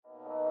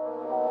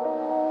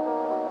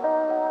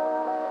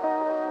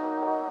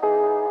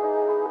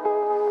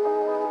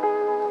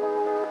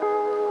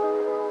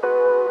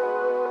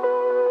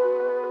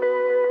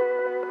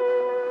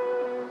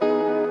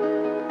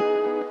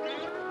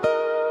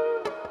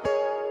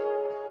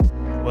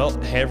Well,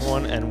 hey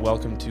everyone, and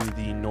welcome to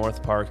the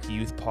North Park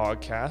Youth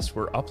Podcast.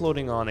 We're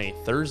uploading on a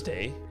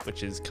Thursday,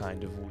 which is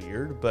kind of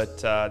weird, but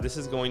this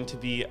is going to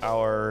be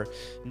our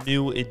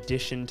new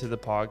addition to the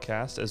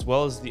podcast, as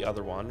well as the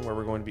other one, where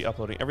we're going to be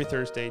uploading every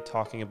Thursday,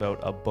 talking about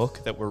a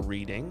book that we're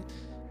reading.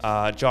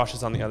 Josh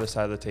is on the other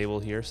side of the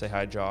table here. Say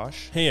hi,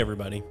 Josh. Hey,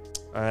 everybody.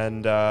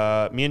 And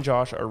me and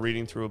Josh are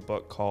reading through a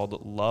book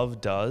called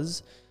Love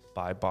Does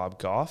by Bob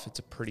Goff. It's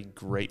a pretty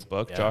great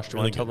book. Yeah, Josh, do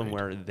you really want to tell them good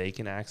where they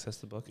can access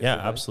the book? Yeah,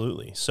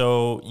 absolutely.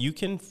 So you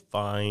can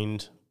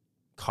find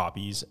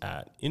copies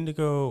at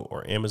Indigo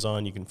or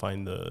Amazon. You can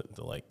find the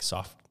like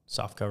soft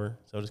cover.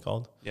 Is that what it's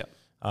called? Yeah.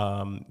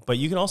 But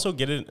you can also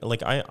get it,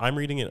 like I'm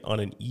reading it on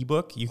an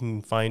ebook. You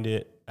can find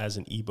it as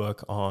an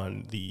ebook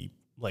on the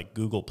like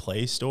Google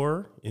Play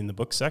Store in the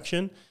book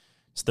section.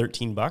 It's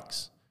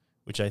 $13,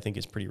 which I think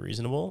is pretty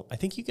reasonable. I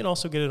think you can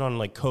also get it on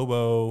like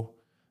Kobo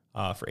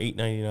for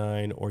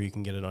 $8.99, or you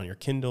can get it on your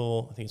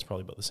Kindle. I think it's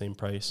probably about the same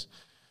price.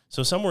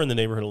 So somewhere in the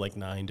neighborhood of like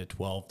 $9 to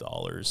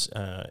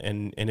 $12.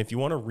 And if you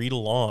want to read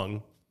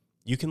along,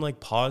 you can like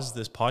pause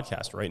this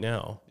podcast right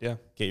now. Yeah.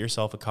 Get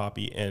yourself a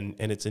copy, and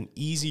it's an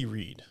easy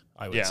read,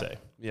 I would say.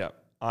 Yeah.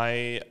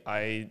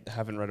 I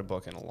haven't read a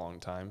book in a long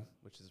time,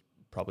 which is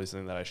probably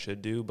something that I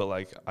should do, but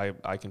like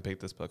I can pick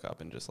this book up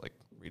and just like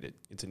read it.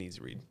 It's an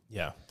easy read.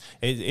 Yeah.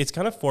 It's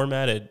kind of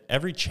formatted.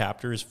 Every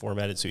chapter is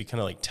formatted so he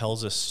kind of like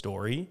tells a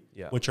story,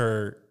 which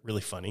are really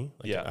funny.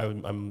 Like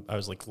I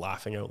was like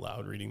laughing out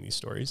loud reading these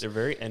stories. They're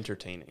very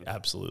entertaining.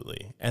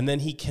 Absolutely. And then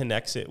he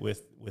connects it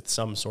with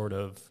some sort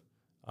of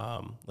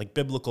like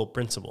biblical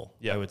principle,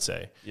 I would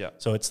say. Yeah.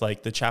 So it's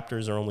like the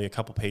chapters are only a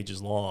couple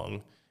pages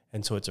long,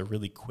 and so it's a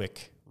really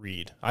quick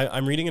read.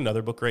 I'm reading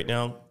another book right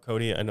now,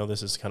 Cody. I know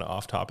this is kind of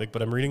off topic,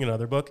 but I'm reading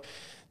another book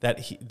that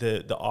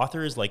the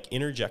author is like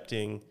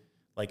interjecting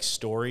like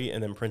story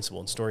and then principle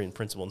and story and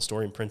principle and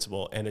story and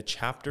principle. And a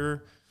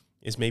chapter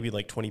is maybe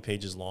like 20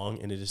 pages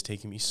long, and it is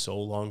taking me so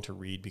long to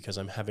read because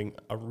I'm having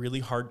a really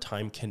hard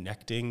time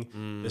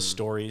connecting the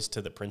stories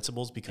to the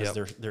principles because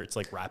they're it's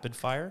like rapid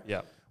fire.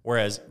 Yeah.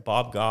 Whereas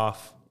Bob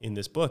Goff in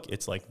this book,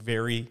 it's like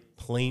very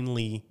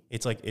plainly,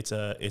 it's like it's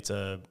a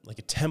like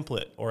a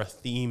template or a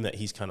theme that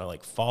he's kind of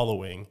like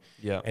following.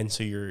 Yeah. And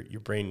so your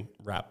brain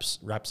wraps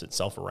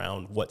itself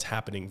around what's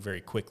happening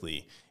very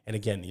quickly. And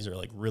again, these are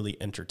like really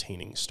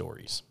entertaining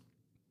stories.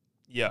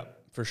 Yeah,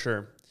 for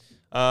sure.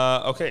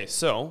 Okay,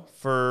 so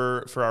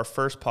for our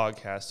first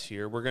podcast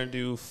here, we're going to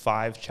do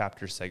 5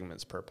 chapter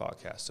segments per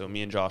podcast. So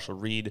me and Josh will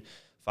read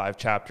 5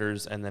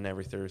 chapters, and then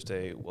every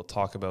Thursday we'll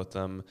talk about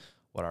them,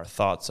 what our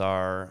thoughts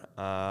are.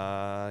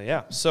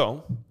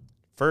 So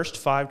first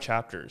 5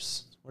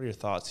 chapters. What are your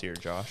thoughts here,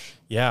 Josh?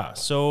 Yeah.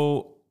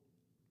 So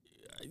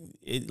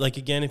like,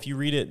 again, if you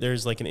read it,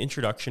 there's like an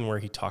introduction where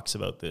he talks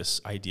about this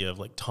idea of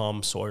like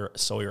Tom Sawyer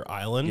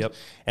Island. Yep.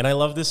 And I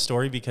love this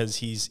story because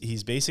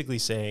he's basically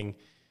saying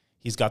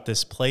he's got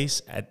this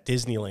place at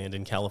Disneyland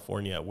in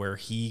California where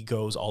he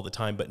goes all the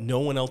time, but no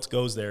one else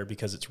goes there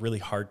because it's really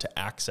hard to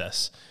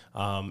access.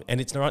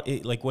 And it's not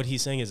like what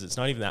he's saying is it's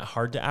not even that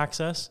hard to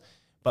access,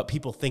 but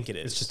people think it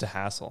is. It's just a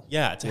hassle.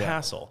 Yeah, it's a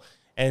hassle.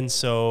 And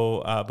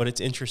so, but it's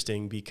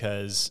interesting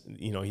because,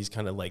 you know, he's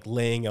kind of like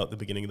laying out the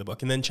beginning of the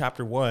book. And then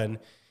chapter 1,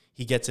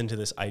 he gets into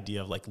this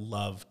idea of like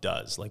love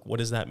does. Like, what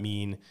does that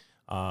mean?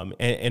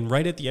 And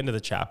right at the end of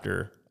the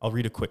chapter, I'll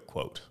read a quick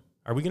quote.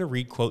 Are we going to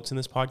read quotes in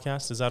this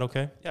podcast? Is that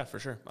okay? Yeah, for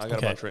sure. I got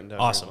a bunch written down.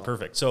 Awesome.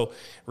 Perfect. So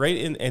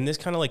and this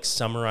kind of like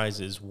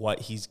summarizes what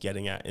he's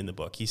getting at in the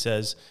book. He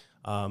says,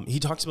 he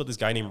talks about this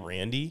guy named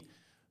Randy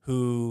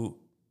who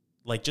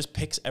like just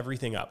picks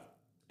everything up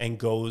and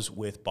goes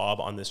with Bob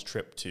on this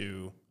trip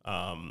to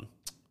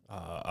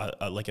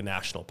like a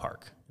national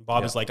park.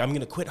 Bob is like, I'm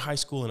going to quit high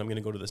school and I'm going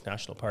to go to this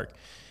national park.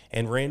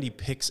 And Randy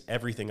picks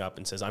everything up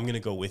and says, I'm going to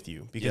go with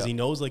you because he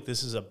knows like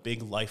this is a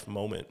big life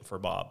moment for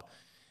Bob.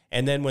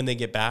 And then when they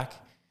get back,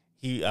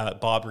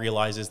 Bob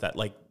realizes that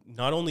like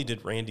not only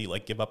did Randy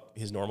like give up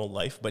his normal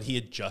life, but he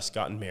had just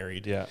gotten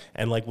married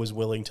and like was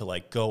willing to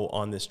like go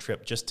on this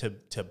trip just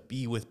to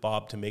be with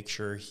Bob, to make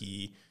sure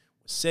he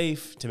was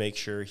safe, to make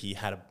sure he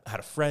had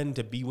a friend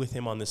to be with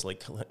him on this like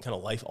kind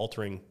of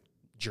life-altering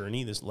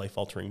journey, this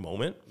life-altering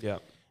moment. Yeah.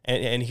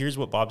 And here's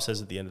what Bob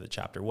says at the end of the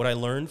chapter. What I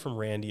learned from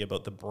Randy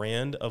about the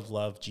brand of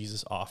love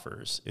Jesus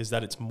offers is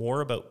that it's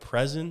more about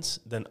presence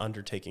than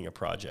undertaking a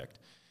project.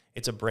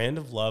 It's a brand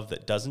of love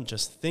that doesn't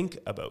just think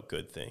about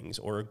good things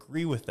or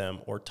agree with them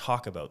or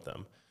talk about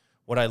them.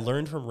 What I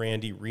learned from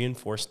Randy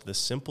reinforced the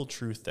simple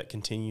truth that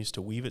continues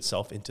to weave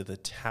itself into the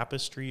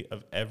tapestry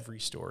of every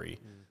story.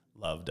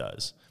 Love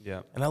does.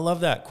 Yeah. And I love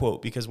that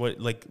quote because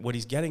what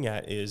he's getting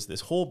at is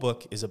this whole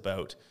book is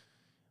about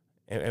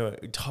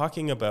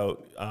talking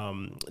about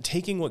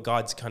taking what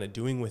God's kind of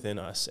doing within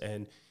us.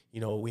 And,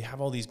 you know, we have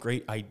all these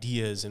great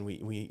ideas and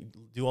we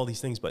do all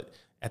these things, but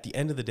at the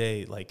end of the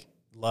day, like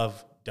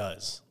love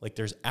does. Like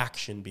there's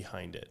action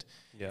behind it.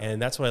 Yeah.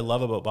 And that's what I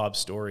love about Bob's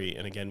story.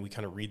 And again, we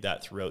kind of read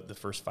that throughout the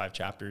first 5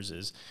 chapters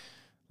is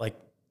like,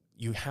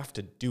 you have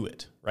to do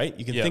it, right?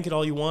 You can think it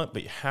all you want,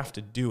 but you have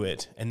to do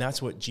it. And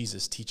that's what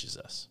Jesus teaches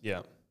us.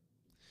 Yeah.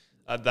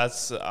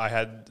 I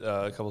had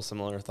a couple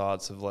similar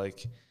thoughts of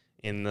like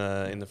in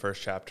the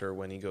first chapter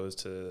when he goes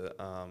to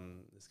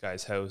this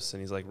guy's house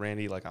and he's like,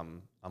 Randy, like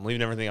I'm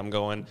leaving everything, I'm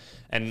going,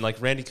 and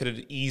like Randy could have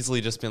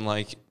easily just been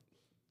like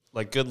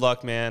good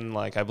luck, man,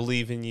 like I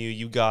believe in you,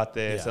 you got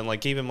this, and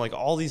like gave him like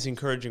all these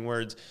encouraging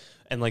words,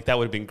 and like that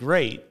would have been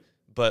great,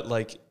 but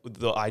like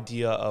the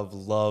idea of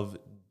love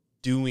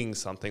doing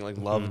something, like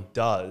love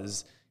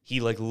does. He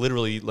like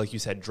literally, like you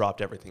said,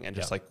 dropped everything and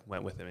just like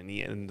went with him.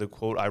 And the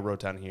quote I wrote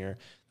down here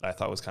that I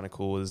thought was kind of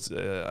cool is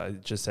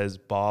it just says,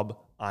 "Bob,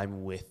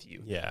 I'm with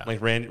you." Yeah.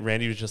 Like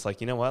Randy was just like,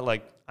 you know what?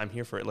 Like I'm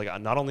here for it.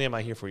 Like not only am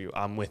I here for you,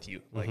 I'm with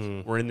you. Like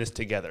we're in this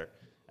together.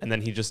 And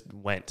then he just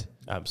went.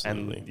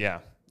 Absolutely. And yeah,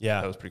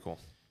 that was pretty cool.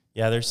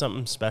 Yeah, there's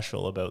something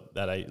special about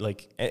that. I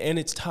like, and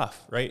it's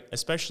tough, right?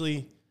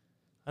 Especially,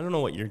 I don't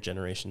know what your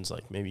generation's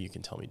like. Maybe you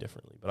can tell me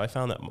differently. But I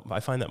find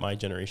that my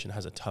generation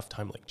has a tough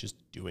time like just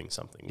doing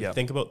something. We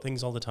think about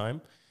things all the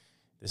time.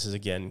 This is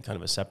again kind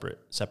of a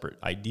separate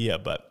idea.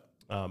 But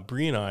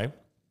Bree and I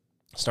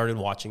started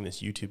watching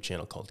this YouTube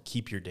channel called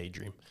Keep Your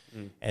Daydream,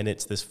 and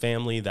it's this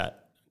family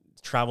that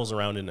travels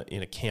around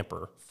in a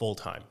camper full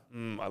time.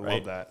 I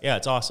love that. Yeah,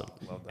 it's awesome.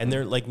 And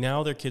they're like,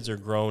 now their kids are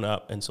grown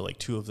up, and so like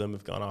 2 of them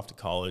have gone off to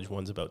college.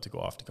 One's about to go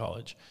off to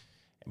college.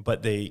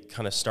 But they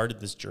kind of started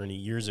this journey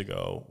years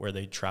ago where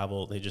they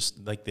travel. They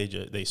just like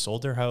they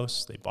sold their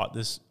house, they bought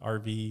this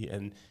RV,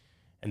 and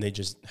they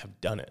just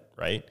have done it,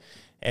 right?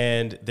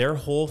 And their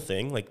whole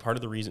thing, like part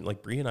of the reason,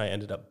 like Bree and I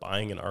ended up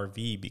buying an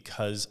RV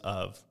because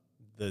of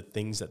the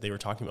things that they were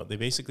talking about. They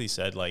basically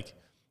said, like,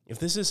 if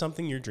this is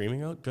something you're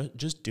dreaming of,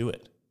 just do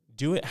it.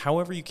 Do it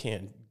however you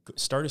can.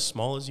 Start as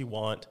small as you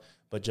want,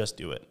 but just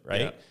do it,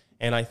 right? Yeah.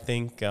 And I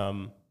think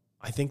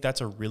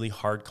that's a really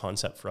hard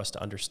concept for us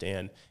to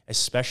understand,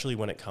 especially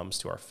when it comes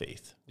to our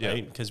faith,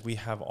 right? Because we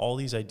have all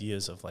these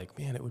ideas of like,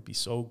 man, it would be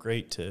so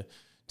great to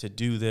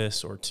do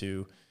this, or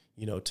to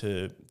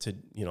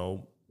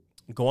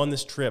go on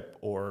this trip,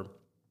 or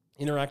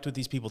interact with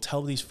these people,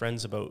 tell these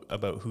friends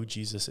about who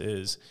Jesus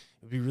is.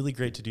 It would be really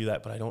great to do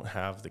that, but I don't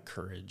have the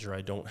courage, or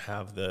I don't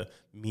have the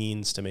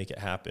means to make it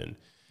happen.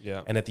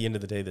 Yeah. And at the end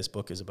of the day, this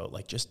book is about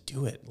like, just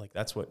do it. Like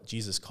that's what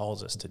Jesus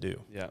calls us to do.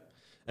 Yeah.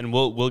 And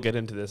we'll get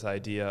into this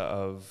idea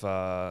of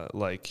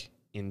like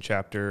in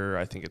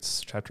I think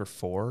it's chapter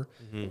 4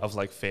 of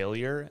like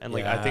failure. And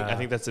like, I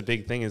think that's a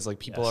big thing is like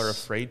people are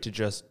afraid to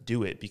just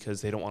do it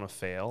because they don't want to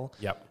fail.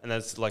 Yep. And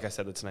that's, like I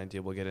said, that's an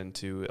idea we'll get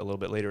into a little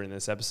bit later in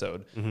this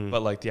episode.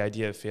 But like the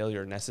idea of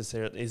failure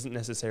isn't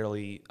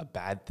necessarily a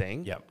bad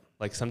thing. Yep.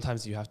 Like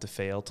sometimes you have to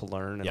fail to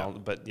learn and all,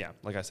 but yeah,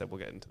 like I said, we'll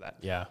get into that.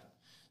 Yeah.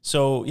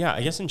 So yeah,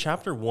 I guess in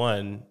chapter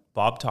 1,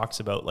 Bob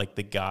talks about like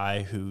the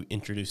guy who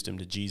introduced him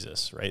to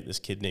Jesus, right? This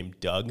kid named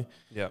Doug.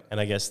 Yeah.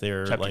 And I guess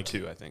they're chapter like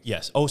 2, I think.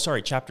 Yes. Oh,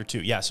 sorry, chapter 2.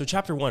 Yeah. So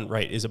chapter 1,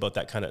 right, is about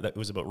that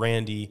was about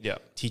Randy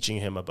teaching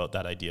him about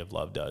that idea of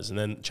love does. And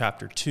then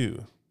chapter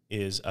 2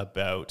 is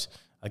about,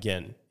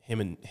 again, him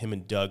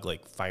and Doug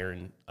like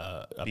firing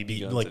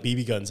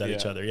BB guns at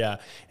each other. Yeah.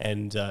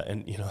 And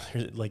you know,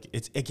 like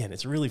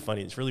it's really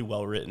funny. It's really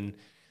well written.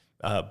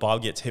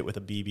 Bob gets hit with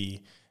a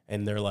BB.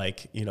 And they're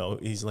like, you know,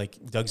 he's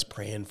like, Doug's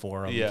praying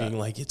for him, being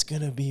like, it's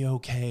going to be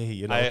okay,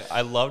 you know.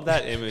 I love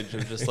that image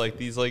of just like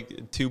these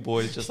like 2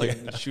 boys just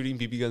like shooting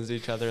BB guns at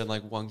each other, and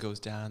like one goes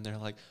down, they're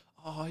like,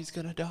 oh, he's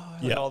going to die,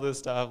 and all this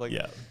stuff. Like,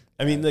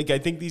 I mean, like, I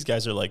think these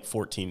guys are like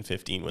 14,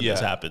 15 when this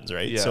happens,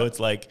 right? So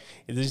it's like,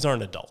 these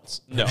aren't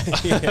adults. No.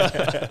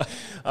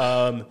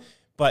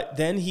 But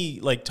then he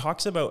like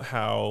talks about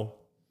how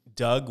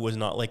Doug was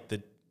not like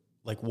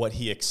what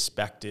he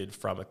expected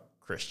from a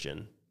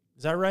Christian.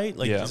 Is that right?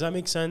 Like, does that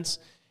make sense?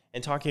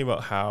 And talking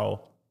about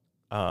how,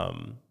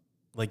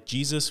 like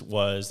Jesus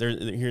was there.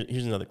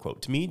 Here's another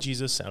quote. To me,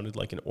 Jesus sounded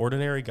like an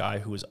ordinary guy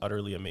who was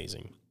utterly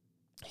amazing.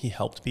 He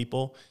helped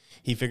people.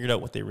 He figured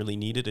out what they really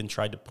needed and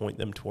tried to point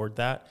them toward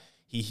that.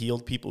 He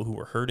healed people who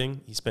were hurting.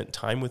 He spent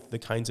time with the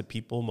kinds of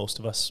people most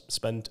of us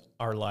spend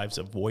our lives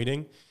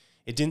avoiding.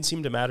 It didn't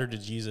seem to matter to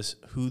Jesus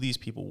who these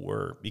people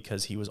were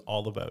because he was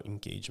all about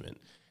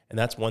engagement. And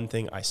that's one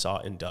thing I saw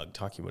in Doug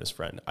talking about his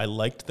friend. I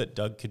liked that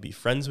Doug could be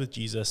friends with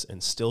Jesus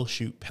and still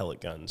shoot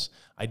pellet guns.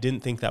 I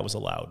didn't think that was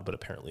allowed, but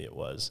apparently it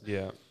was.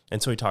 Yeah.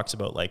 And so he talks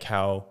about like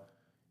how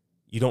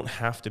you don't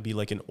have to be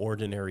like an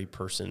ordinary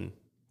person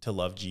to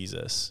love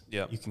Jesus.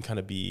 Yeah. You can kind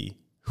of be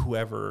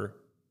whoever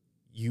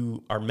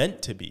you are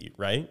meant to be,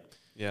 right?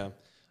 Yeah.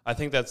 I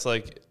think that's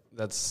like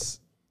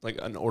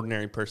an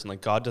ordinary person.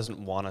 Like God doesn't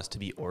want us to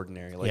be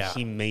ordinary. Like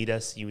he made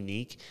us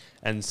unique.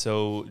 And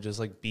so just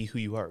like be who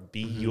you are,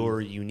 be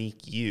your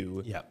unique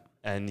you,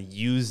 and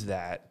use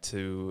that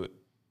to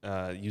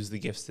use the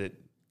gifts that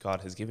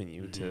God has given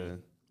you to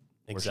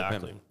worship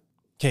him.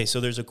 Okay. So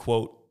there's a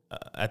quote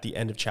at the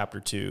end of chapter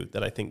 2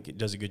 that I think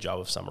does a good job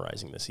of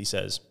summarizing this. He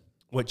says,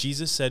 what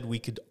Jesus said we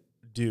could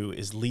do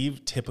is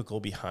leave typical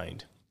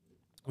behind.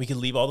 We could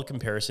leave all the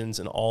comparisons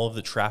and all of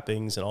the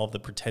trappings and all of the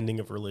pretending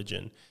of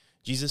religion.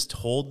 Jesus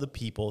told the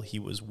people he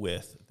was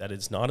with that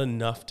it's not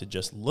enough to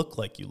just look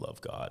like you love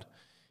God.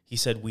 he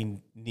said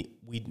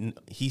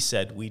he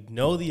said we'd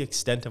know the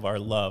extent of our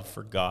love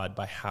for God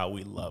by how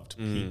we loved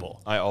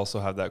people. I also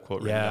have that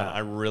quote written down. I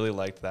really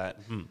liked that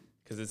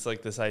because it's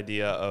like this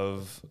idea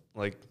of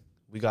like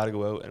we got to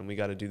go out and we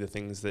got to do the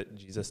things that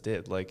Jesus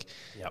did. Like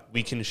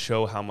we can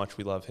show how much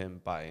we love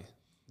him by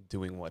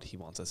doing what he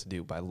wants us to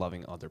do, by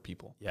loving other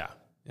people. Yeah,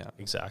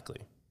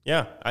 exactly.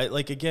 Yeah, I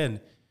like, again,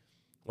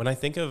 when I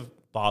think of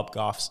Bob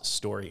Goff's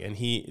story, and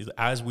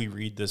as we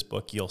read this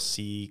book, you'll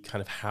see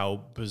kind of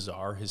how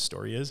bizarre his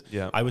story is.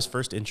 Yeah. I was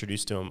first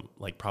introduced to him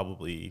like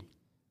probably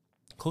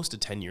close to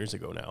 10 years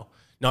ago now.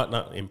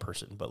 Not in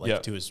person, but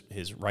like to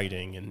his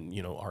writing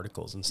and,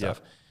 articles and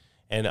stuff.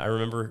 And I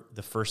remember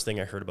the first thing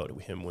I heard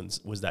about him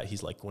was that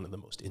he's like one of the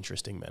most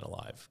interesting men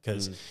alive,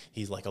 because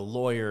he's like a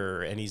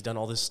lawyer and he's done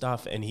all this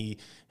stuff, and he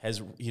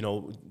has,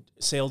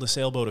 sailed a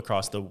sailboat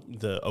across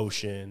the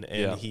ocean,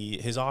 and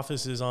his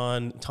office is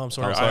on Tom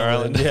Sawyer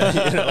Island.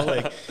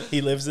 Like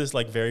he lives this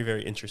like very,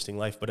 very interesting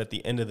life. But at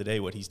the end of the day,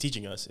 what he's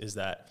teaching us is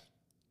that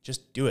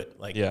just do it.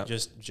 Like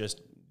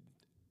just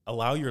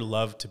allow your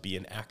love to be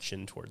an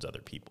action towards other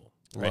people.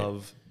 Right?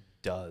 Love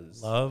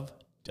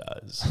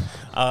does.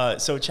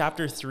 So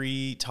chapter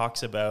 3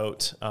 talks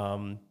about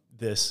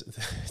this.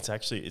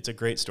 It's a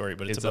great story,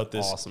 but it's about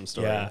this awesome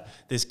story. Yeah,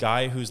 this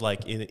guy who's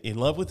like in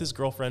love with his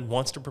girlfriend,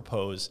 wants to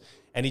propose,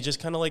 and he just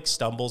kind of like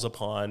stumbles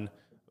upon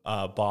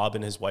Bob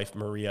and his wife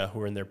Maria,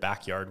 who are in their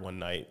backyard one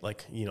night.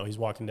 Like, he's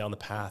walking down the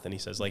path and he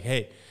says like,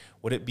 "Hey,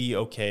 would it be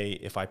okay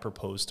if I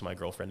propose to my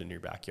girlfriend in your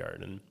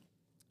backyard?" And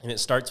it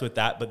starts with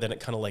that, but then it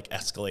kind of like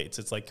escalates.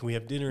 It's like, can we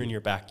have dinner in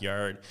your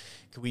backyard?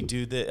 Can we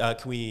do the?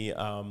 Can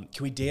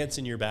we dance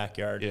in your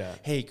backyard? Yeah.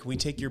 Hey, can we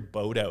take your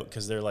boat out?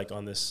 Because they're like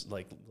on this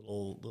like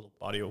little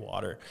body of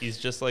water. He's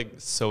just like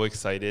so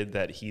excited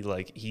that he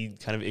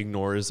kind of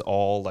ignores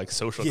all like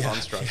social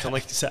constructs. I'm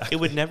like, exactly. It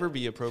would never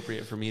be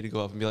appropriate for me to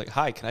go up and be like,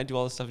 "Hi, can I do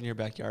all this stuff in your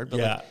backyard?" But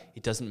like,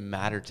 it doesn't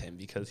matter to him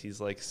because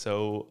he's like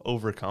so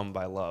overcome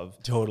by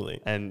love. Totally.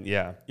 And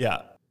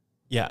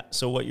Yeah.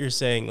 So what you're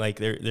saying, like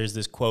there's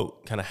this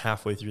quote kind of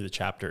halfway through the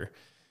chapter.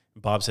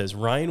 Bob says,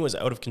 "Ryan was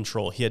out of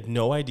control. He had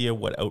no idea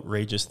what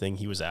outrageous thing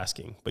he was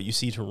asking. But you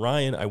see, to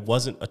Ryan, I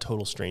wasn't a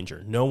total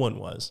stranger. No one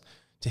was.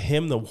 To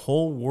him, the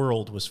whole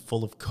world was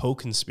full of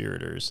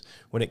co-conspirators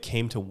when it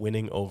came to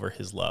winning over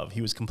his love.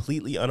 He was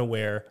completely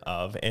unaware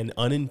of and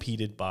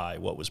unimpeded by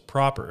what was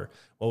proper,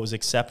 what was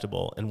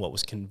acceptable, and what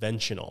was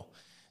conventional."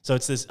 So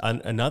it's this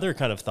another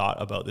kind of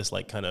thought about this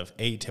like kind of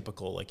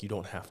atypical, like you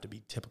don't have to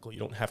be typical. You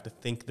don't have to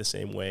think the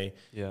same way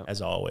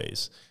as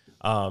always.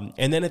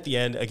 And then at the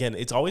end, again,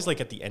 it's always like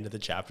at the end of the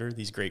chapter,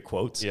 these great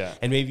quotes. Yeah.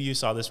 And maybe you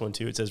saw this one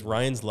too. It says,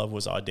 "Ryan's love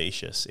was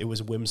audacious. It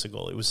was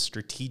whimsical. It was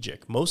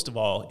strategic. Most of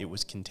all, it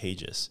was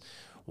contagious.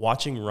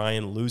 Watching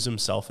Ryan lose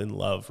himself in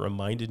love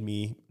reminded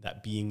me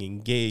that being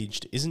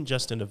engaged isn't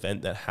just an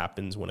event that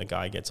happens when a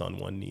guy gets on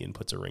one knee and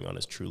puts a ring on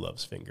his true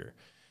love's finger.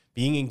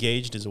 Being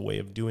engaged is a way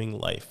of doing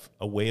life,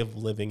 a way of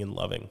living and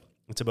loving.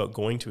 It's about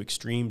going to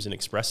extremes and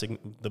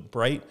expressing the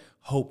bright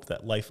hope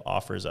that life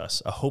offers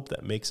us, a hope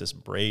that makes us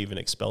brave and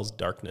expels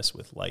darkness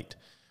with light."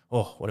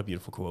 Oh, what a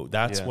beautiful quote.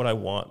 That's what I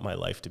want my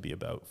life to be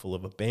about, full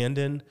of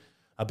abandon,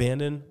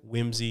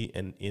 whimsy,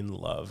 and in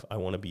love. I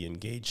want to be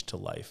engaged to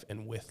life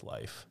and with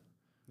life.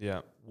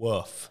 Yeah.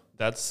 Woof.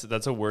 That's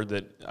a word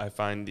that I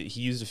find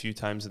he used a few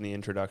times in the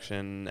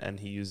introduction, and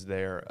he used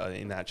there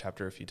in that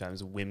chapter a few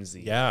times,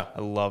 whimsy. Yeah.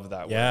 I love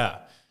that word. Yeah.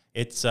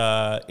 It's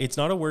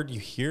not a word you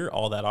hear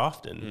all that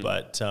often,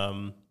 but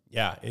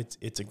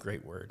it's a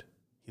great word.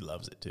 He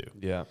loves it too.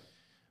 Yeah.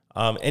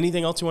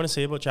 Anything else you want to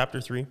say about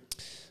chapter 3?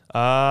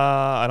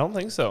 I don't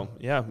think so.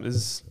 Yeah, this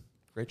is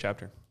a great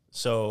chapter.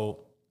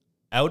 So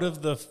out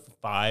of the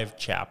 5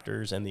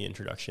 chapters and the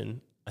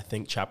introduction, I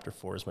think chapter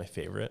 4 is my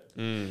favorite.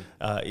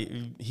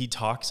 He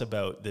talks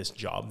about this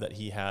job that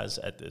he has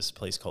at this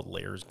place called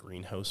Laird's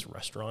Greenhouse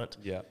Restaurant.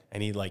 Yeah.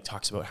 And he like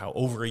talks about how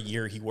over a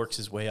year he works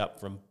his way up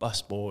from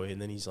busboy,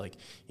 and then he's like,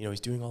 he's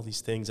doing all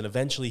these things, and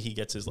eventually he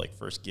gets his like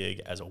first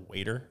gig as a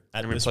waiter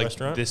at this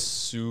restaurant. This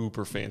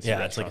super fancy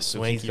restaurant. It's like a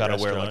swanky he's got to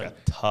wear like a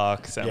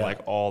tux and Yeah. like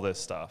all this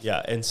stuff.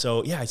 Yeah, and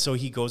so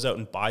he goes out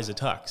and buys a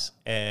tux,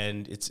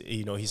 and it's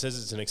he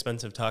says it's an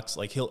expensive tux.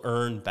 Like he'll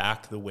earn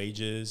back the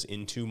wages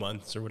in 2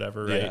 months or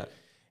whatever, right? Yeah.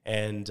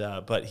 And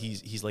but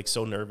he's like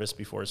so nervous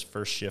before his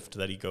first shift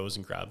that he goes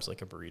and grabs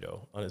like a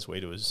burrito on his way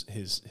to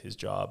his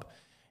job,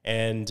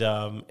 and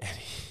I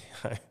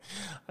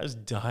was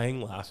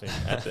dying laughing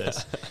at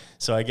this.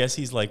 So I guess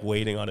he's like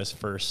waiting on his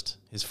first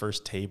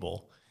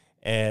table,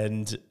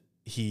 and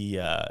he's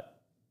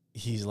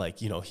like,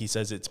 he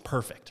says it's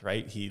perfect,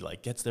 right? He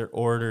like gets their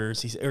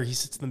orders, he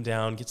sits them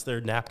down, gets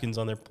their napkins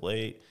on their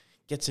plate,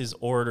 gets his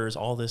orders,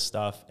 all this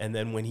stuff, and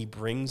then when he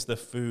brings the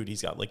food,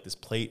 he's got like this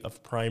plate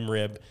of prime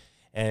rib.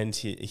 And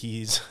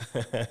he's,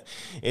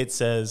 it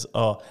says,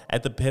 "Oh,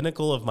 at the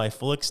pinnacle of my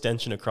full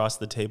extension across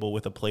the table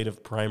with a plate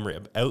of prime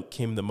rib, out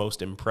came the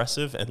most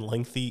impressive and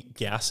lengthy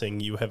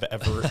gassing you have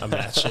ever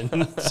imagined."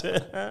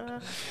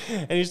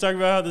 And he's talking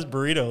about how this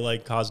burrito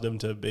like caused him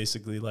to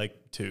basically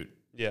like toot.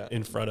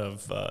 in front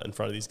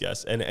of these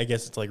guests, and I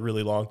guess it's like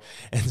really long.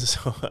 And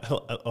so,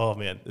 oh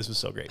man, this was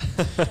so great.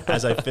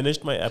 As I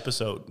finished my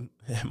episode,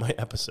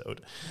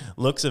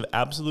 looks of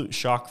absolute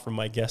shock from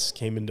my guests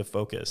came into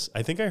focus.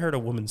 I think I heard a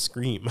woman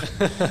scream.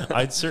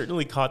 I'd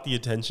certainly caught the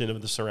attention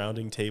of the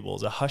surrounding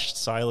tables. A hushed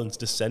silence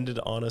descended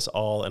on us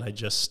all, and I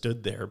just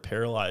stood there,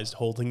 paralyzed,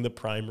 holding the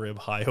prime rib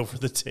high over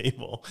the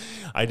table.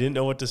 I didn't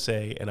know what to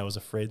say, and I was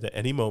afraid that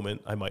any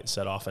moment I might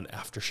set off an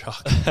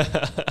aftershock.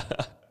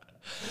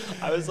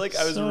 I was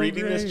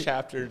reading this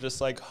chapter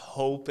just like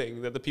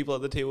hoping that the people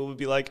at the table would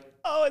be like,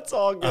 oh, it's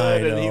all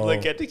good, and he'd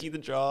like get to keep the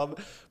job,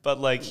 but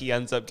like he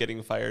ends up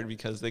getting fired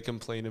because they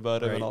complain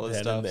about him and all this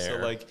stuff. So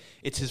like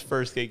it's his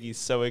first gig, he's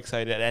so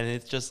excited, and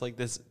it's just like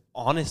this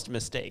honest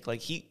mistake.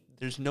 Like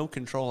there's no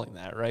controlling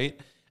that, right?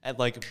 And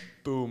like,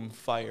 boom,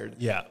 fired.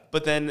 Yeah.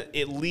 But then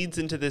it leads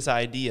into this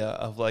idea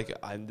of like,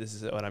 this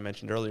is what I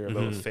mentioned earlier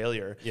about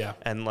failure. Yeah.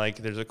 And like,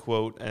 there's a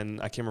quote,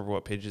 and I can't remember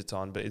what page it's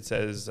on, but it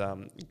says,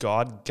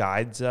 God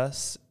guides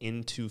us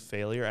into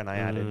failure. And I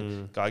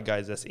added, God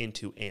guides us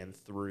into and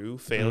through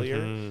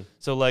failure.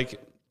 So like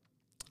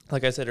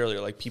I said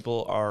earlier, like a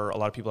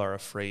lot of people are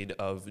afraid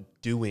of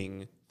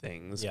doing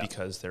things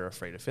because they're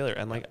afraid of failure,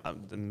 and like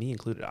me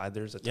included,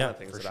 there's a ton of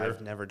things that I've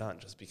never done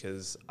just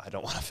because I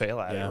don't want to fail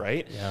at it,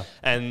 right?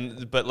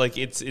 But like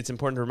it's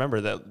important to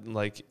remember that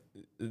like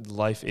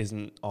life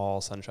isn't all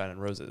sunshine and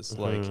roses.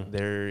 Like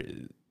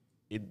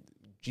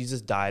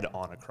Jesus died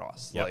on a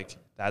cross. Like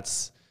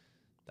that's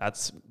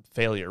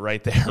failure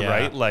right there,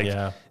 right?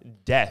 Like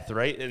death,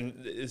 right?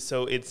 And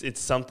so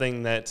it's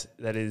something that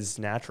is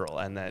natural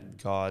and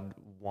that God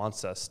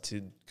wants us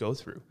to go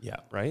through.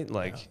 Right?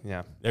 Like,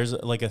 There's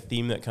like a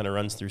theme that kind of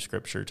runs through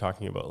scripture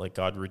talking about like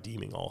God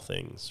redeeming all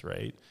things,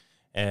 right?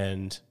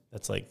 And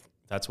that's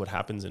what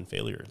happens in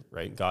failure,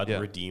 right? God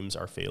redeems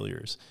our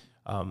failures.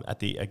 At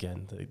the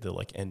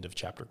like end of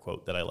chapter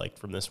quote that I liked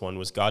from this one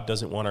was, God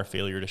doesn't want our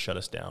failure to shut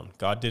us down.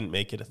 God didn't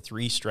make it a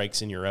 3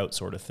 strikes and you're out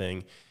sort of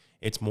thing.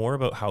 It's more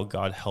about how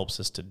God helps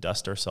us to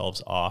dust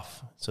ourselves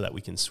off so that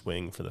we can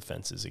swing for the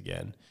fences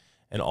again.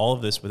 And all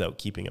of this without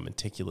keeping a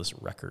meticulous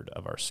record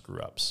of our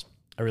screw-ups.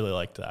 I really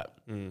liked that.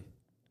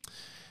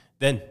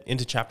 Then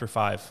into chapter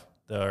 5,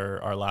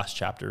 our last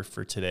chapter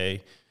for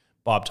today.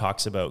 Bob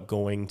talks about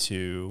going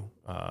to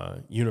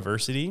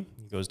university.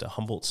 He goes to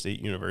Humboldt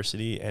State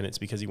University, and it's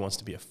because he wants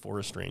to be a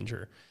forest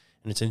ranger.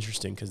 And it's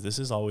interesting because this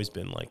has always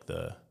been like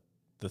the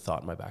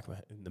thought in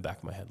the back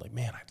of my head, like,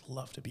 man, I'd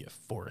love to be a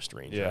forest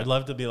ranger. I'd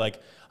love to be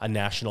like a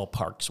national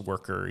parks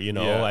worker, you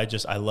know.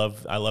 I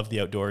love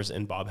the outdoors,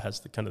 and Bob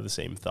has kind of the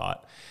same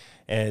thought.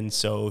 And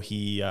so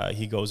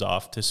he goes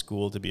off to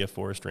school to be a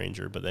forest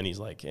ranger, but then he's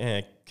like,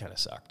 it kind of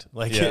sucked.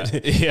 Like,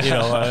 you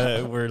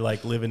know, we're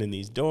like living in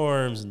these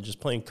dorms and just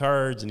playing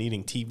cards and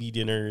eating TV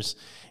dinners.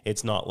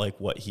 It's not like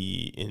what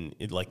he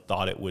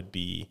thought it would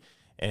be.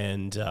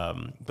 And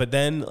but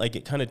then like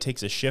it kind of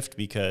takes a shift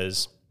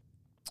because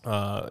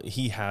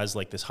he has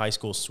like this high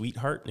school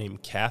sweetheart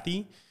named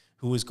Kathy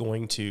who was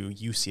going to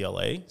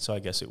UCLA. So I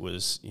guess it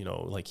was, you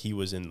know, like he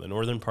was in the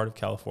northern part of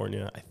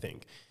California, I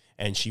think,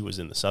 and she was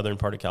in the southern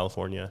part of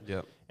California.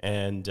 Yep.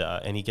 And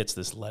he gets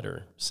this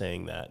letter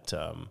saying that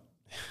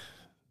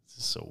this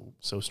is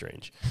so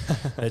strange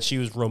that she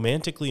was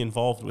romantically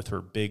involved with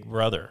her big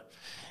brother.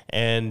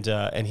 And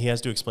he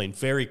has to explain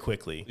very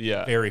quickly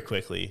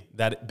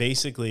that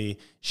basically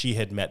she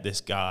had met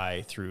this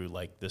guy through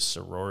like this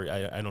sorority.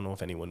 I don't know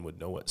if anyone would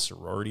know what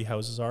sorority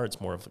houses are. It's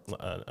more of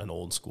an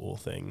old school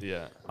thing.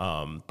 Yeah.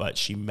 But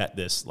she met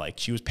this, like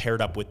she was paired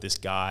up with this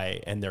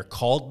guy, and they're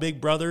called big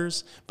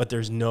brothers, but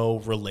there's no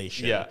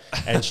relation. Yeah.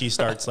 And she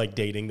starts like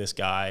dating this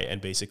guy,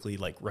 and basically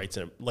like writes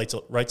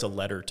a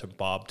letter to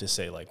Bob to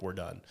say like we're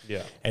done.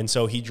 Yeah. And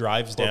so he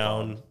drives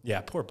down. Bob.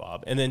 Yeah, poor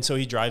Bob. And then so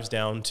he drives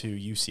down to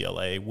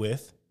UCLA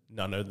with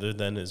none other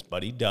than his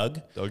buddy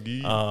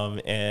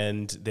Dougie.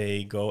 And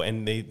they go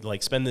and they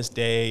like spend this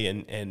day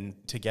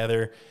and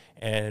together,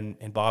 and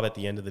Bob at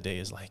the end of the day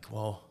is like,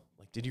 well,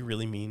 like, did you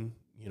really mean,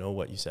 you know,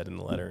 what you said in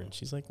the letter? And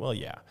she's like, well,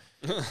 yeah.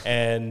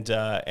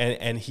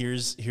 and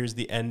here's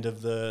the end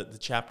of the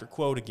chapter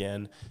quote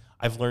again.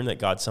 I've learned that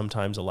God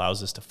sometimes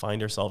allows us to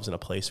find ourselves in a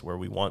place where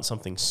we want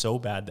something so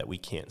bad that we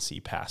can't see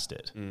past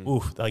it.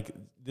 Ooh, like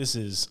this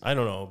is, I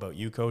don't know about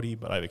you, Cody,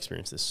 but I've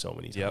experienced this so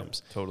many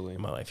times totally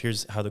in my life.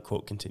 Here's how the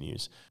quote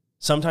continues.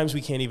 Sometimes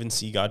we can't even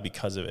see God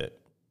because of it.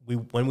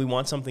 When we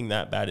want something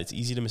that bad, it's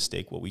easy to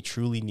mistake what we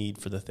truly need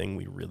for the thing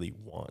we really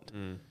want.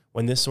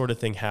 When this sort of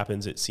thing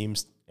happens, it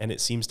seems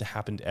to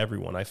happen to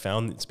everyone. I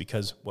found it's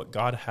because what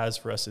God has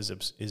for us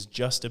is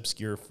just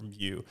obscure from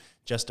view,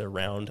 just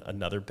around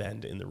another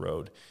bend in the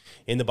road.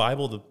 In the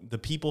Bible, the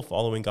people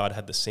following God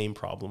had the same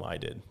problem I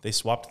did. They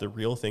swapped the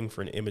real thing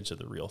for an image of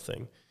the real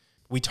thing.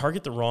 We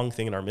target the wrong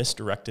thing, and our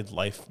misdirected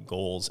life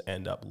goals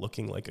end up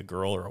looking like a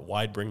girl or a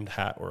wide-brimmed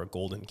hat or a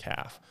golden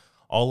calf.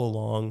 All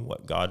along,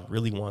 what God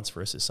really wants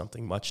for us is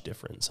something much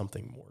different,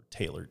 something more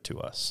tailored to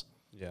us.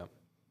 Yeah.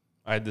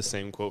 I had the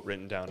same quote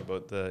written down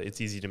about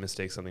it's easy to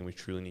mistake something we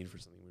truly need for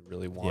something we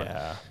really want.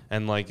 Yeah.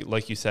 And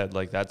like you said,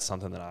 like that's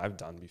something that I've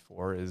done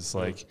before is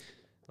like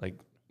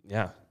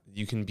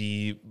you can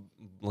be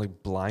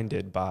like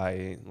blinded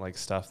by like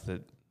stuff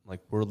that like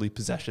worldly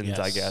possessions,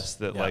 I guess,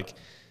 that like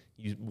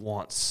you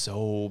want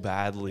so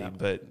badly.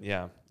 But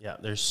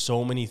there's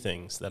so many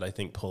things that I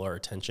think pull our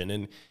attention,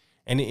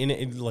 and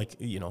in like,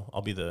 you know,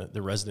 I'll be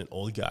the resident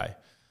old guy.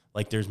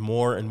 Like there's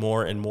more and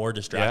more and more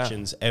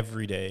distractions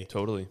every day.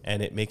 Totally.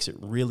 And it makes it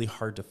really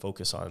hard to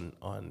focus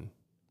on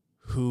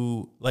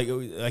who, like,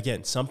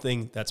 again,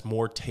 something that's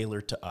more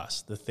tailored to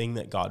us, the thing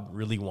that God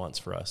really wants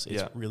for us.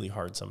 It's really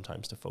hard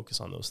sometimes to focus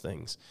on those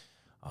things.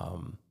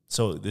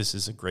 So this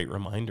is a great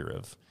reminder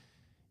of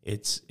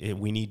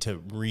we need to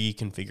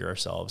reconfigure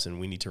ourselves, and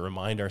we need to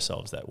remind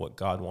ourselves that what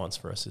God wants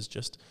for us is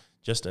just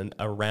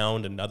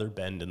around another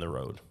bend in the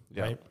road.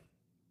 Yeah, right?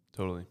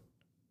 Totally.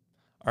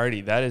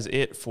 Alrighty, that is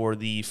it for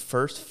the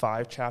first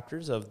 5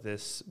 chapters of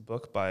this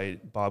book by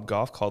Bob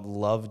Goff called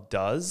Love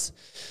Does.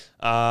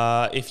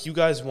 If you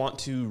guys want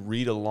to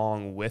read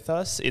along with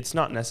us, it's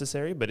not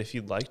necessary, but if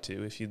you'd like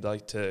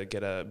to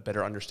get a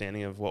better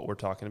understanding of what we're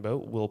talking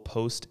about, we'll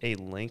post a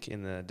link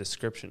in the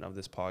description of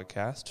this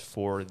podcast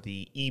for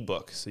the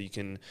ebook, so you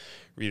can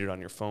read it on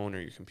your phone or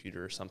your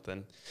computer or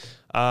something.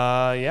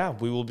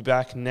 We will be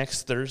back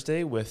next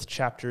Thursday with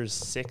chapters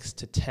 6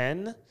 to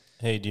 10.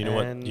 Hey, do you know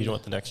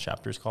what the next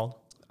chapter is called?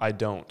 I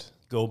don't.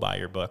 Go buy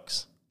your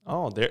books.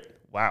 Oh,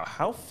 wow,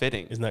 how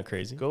fitting. Isn't that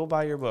crazy? Go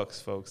buy your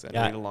books, folks, and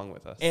read along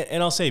with us.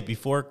 And I'll say,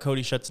 before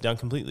Cody shuts it down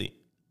completely,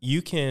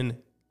 you can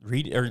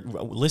read or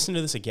listen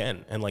to this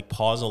again and like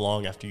pause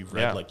along after you've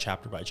read like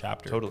chapter by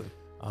chapter. Totally.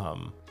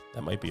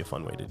 That might be a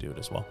fun way to do it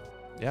as well.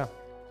 Yeah.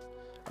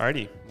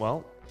 Alrighty.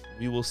 Well,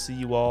 we will see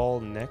you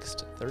all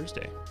next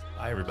Thursday.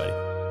 Bye,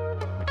 everybody.